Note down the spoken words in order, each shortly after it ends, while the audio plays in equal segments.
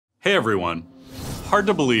Hey everyone! Hard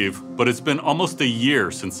to believe, but it's been almost a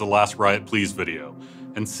year since the last Riot Pls video,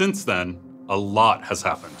 and since then, a lot has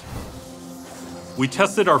happened. We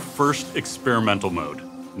tested our first experimental mode,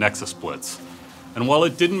 Nexus Splits, and while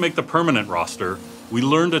it didn't make the permanent roster, we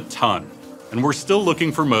learned a ton, and we're still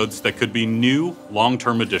looking for modes that could be new,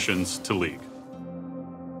 long-term additions to League.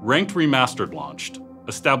 Ranked Remastered launched,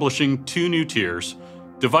 establishing 2 new tiers,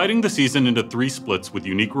 dividing the season into 3 splits with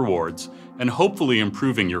unique rewards, and hopefully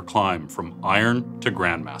improving your climb from Iron to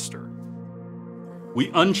Grandmaster. We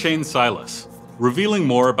unchained Silas, revealing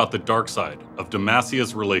more about the dark side of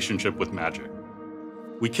Demacia's relationship with magic.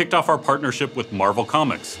 We kicked off our partnership with Marvel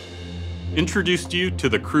Comics, introduced you to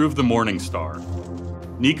the crew of the Morning Star.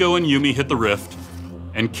 Nico and Yumi hit the rift,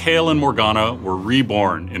 and Kale and Morgana were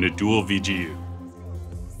reborn in a dual VGU.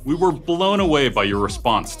 We were blown away by your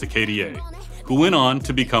response to KDA, who went on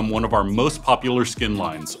to become one of our most popular skin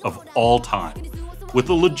lines of all time, with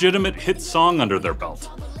a legitimate hit song under their belt,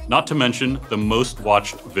 not to mention the most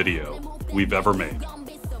watched video we've ever made.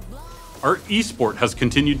 Our esport has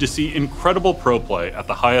continued to see incredible pro play at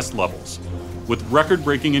the highest levels, with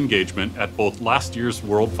record-breaking engagement at both last year's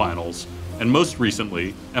World Finals and most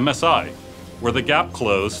recently, MSI, where the gap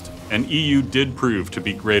closed and EU did prove to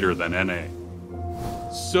be greater than NA.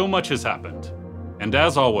 So much has happened, and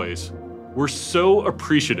as always, we're so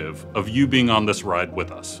appreciative of you being on this ride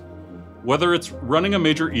with us. Whether it's running a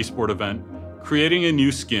major esport event, creating a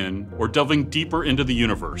new skin, or delving deeper into the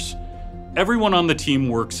universe, everyone on the team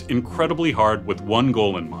works incredibly hard with one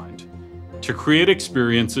goal in mind: to create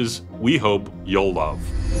experiences we hope you'll love.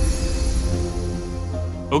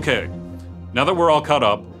 Okay, now that we're all caught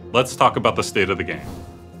up, let's talk about the state of the game.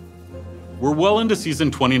 We're well into Season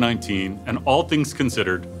 2019, and all things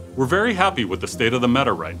considered, we're very happy with the state of the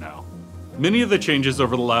meta right now. Many of the changes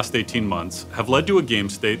over the last 18 months have led to a game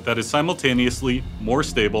state that is simultaneously more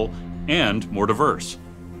stable and more diverse.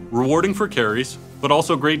 Rewarding for carries, but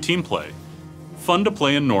also great team play. Fun to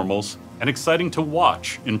play in normals, and exciting to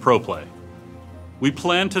watch in pro play. We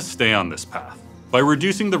plan to stay on this path. By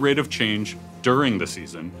reducing the rate of change during the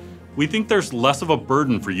season, we think there's less of a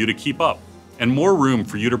burden for you to keep up, and more room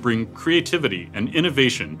for you to bring creativity and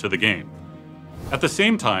innovation to the game. At the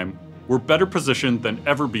same time, we're better positioned than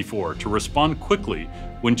ever before to respond quickly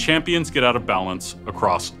when champions get out of balance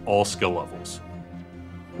across all skill levels.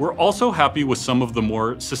 We're also happy with some of the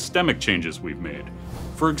more systemic changes we've made.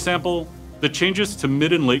 For example, the changes to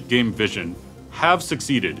mid and late game vision have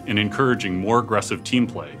succeeded in encouraging more aggressive team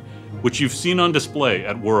play, which you've seen on display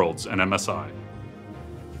at Worlds and MSI.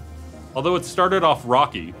 Although it started off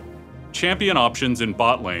rocky, champion options in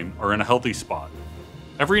bot lane are in a healthy spot.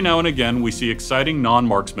 Every now and again, we see exciting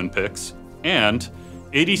non-marksman picks, and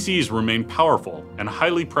ADCs remain powerful and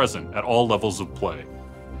highly present at all levels of play.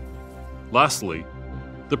 Lastly,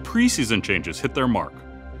 the preseason changes hit their mark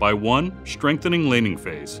by 1. Strengthening laning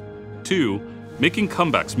phase, 2. Making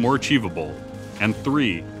comebacks more achievable, and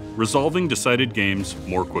 3. Resolving decided games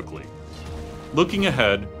more quickly. Looking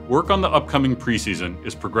ahead, work on the upcoming preseason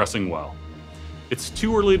is progressing well. It's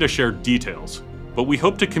too early to share details, but we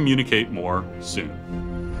hope to communicate more soon.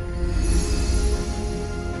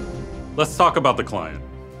 Let's talk about the client.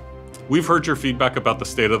 We've heard your feedback about the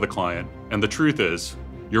state of the client, and the truth is,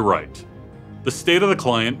 you're right. The state of the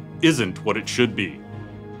client isn't what it should be,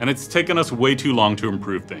 and it's taken us way too long to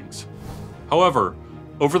improve things. However,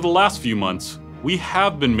 over the last few months, we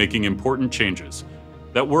have been making important changes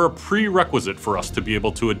that were a prerequisite for us to be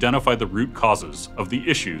able to identify the root causes of the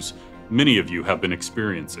issues many of you have been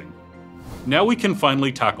experiencing. Now we can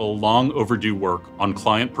finally tackle long overdue work on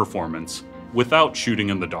client performance without shooting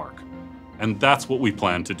in the dark, and that's what we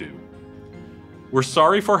plan to do. We're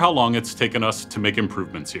sorry for how long it's taken us to make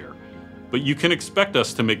improvements here, but you can expect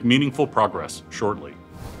us to make meaningful progress shortly.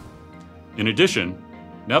 In addition,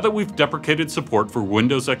 now that we've deprecated support for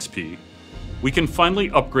Windows XP, we can finally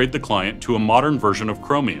upgrade the client to a modern version of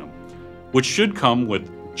Chromium, which should come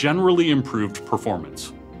with generally improved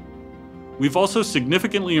performance. We've also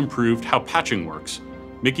significantly improved how patching works,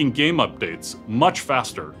 making game updates much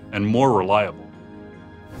faster and more reliable.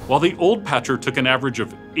 While the old patcher took an average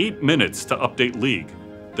of 8 minutes to update League,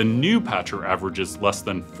 the new patcher averages less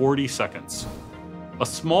than 40 seconds. A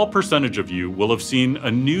small percentage of you will have seen a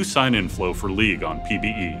new sign-in flow for League on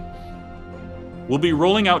PBE. We'll be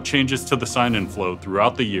rolling out changes to the sign-in flow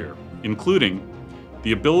throughout the year, including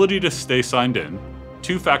the ability to stay signed in,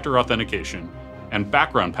 2-factor authentication, and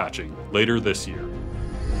background patching later this year.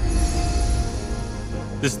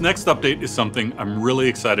 This next update is something I'm really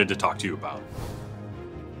excited to talk to you about.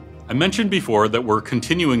 I mentioned before that we're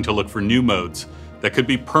continuing to look for new modes that could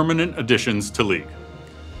be permanent additions to League.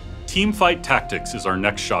 Teamfight Tactics is our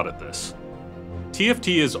next shot at this.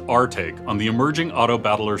 TFT is our take on the emerging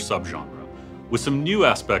auto-battler subgenre, with some new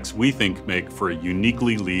aspects we think make for a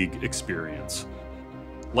uniquely League experience.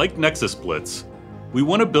 Like Nexus Blitz, we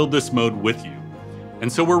want to build this mode with you, and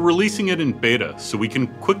so we're releasing it in beta so we can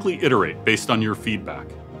quickly iterate based on your feedback.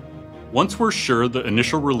 Once we're sure the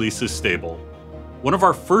initial release is stable, one of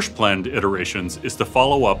our first planned iterations is to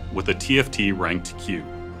follow up with a TFT ranked queue.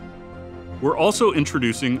 We're also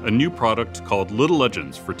introducing a new product called Little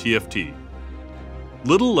Legends for TFT.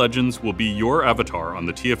 Little Legends will be your avatar on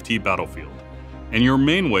the TFT battlefield, and your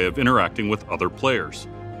main way of interacting with other players.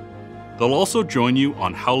 They'll also join you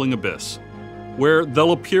on Howling Abyss, where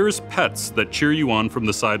they'll appear as pets that cheer you on from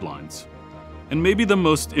the sidelines. And maybe the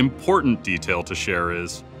most important detail to share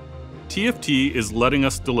is, TFT is letting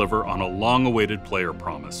us deliver on a long-awaited player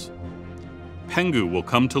promise. Pengu will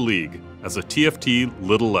come to League as a TFT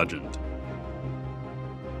Little Legend.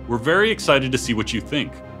 We're very excited to see what you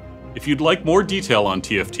think. If you'd like more detail on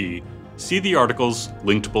TFT, see the articles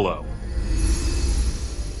linked below.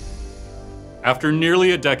 After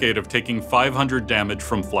nearly a decade of taking 500 damage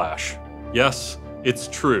from Flash, yes, it's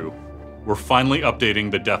true, we're finally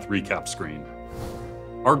updating the death recap screen.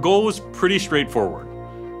 Our goal was pretty straightforward.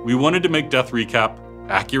 We wanted to make death recap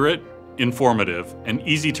accurate, informative, and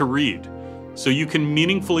easy to read, so you can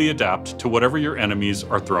meaningfully adapt to whatever your enemies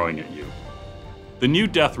are throwing at you. The new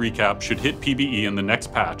death recap should hit PBE in the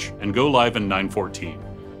next patch and go live in 9.14.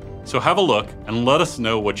 So have a look and let us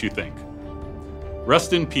know what you think.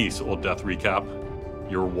 Rest in peace, old death recap.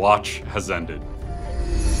 Your watch has ended.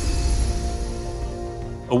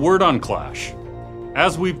 A word on Clash.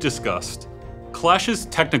 As we've discussed, Clash's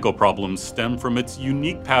technical problems stem from its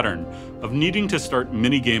unique pattern of needing to start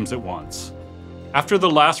many games at once. After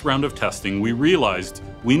the last round of testing, we realized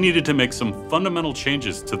we needed to make some fundamental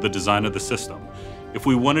changes to the design of the system if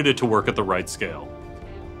we wanted it to work at the right scale.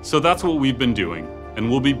 So that's what we've been doing, and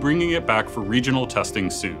we'll be bringing it back for regional testing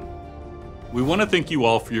soon. We want to thank you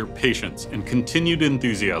all for your patience and continued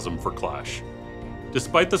enthusiasm for Clash.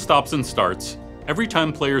 Despite the stops and starts, every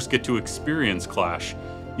time players get to experience Clash,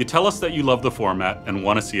 you tell us that you love the format and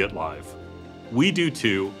want to see it live. We do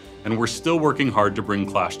too, and we're still working hard to bring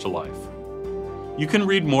Clash to life. You can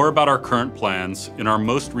read more about our current plans in our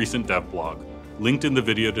most recent dev blog, linked in the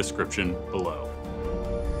video description below.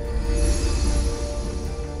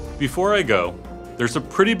 Before I go, there's a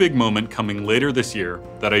pretty big moment coming later this year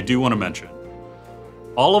that I do want to mention.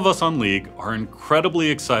 All of us on League are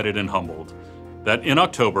incredibly excited and humbled that in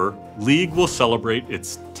October, League will celebrate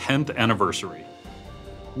its 10th anniversary.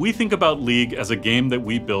 We think about League as a game that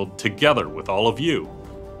we build together with all of you.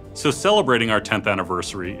 So celebrating our 10th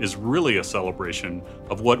anniversary is really a celebration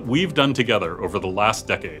of what we've done together over the last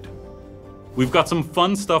decade. We've got some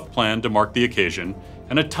fun stuff planned to mark the occasion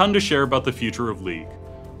and a ton to share about the future of League.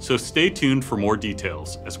 So stay tuned for more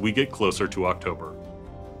details as we get closer to October.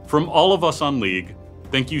 From all of us on League,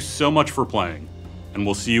 thank you so much for playing, and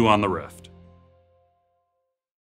we'll see you on the Rift.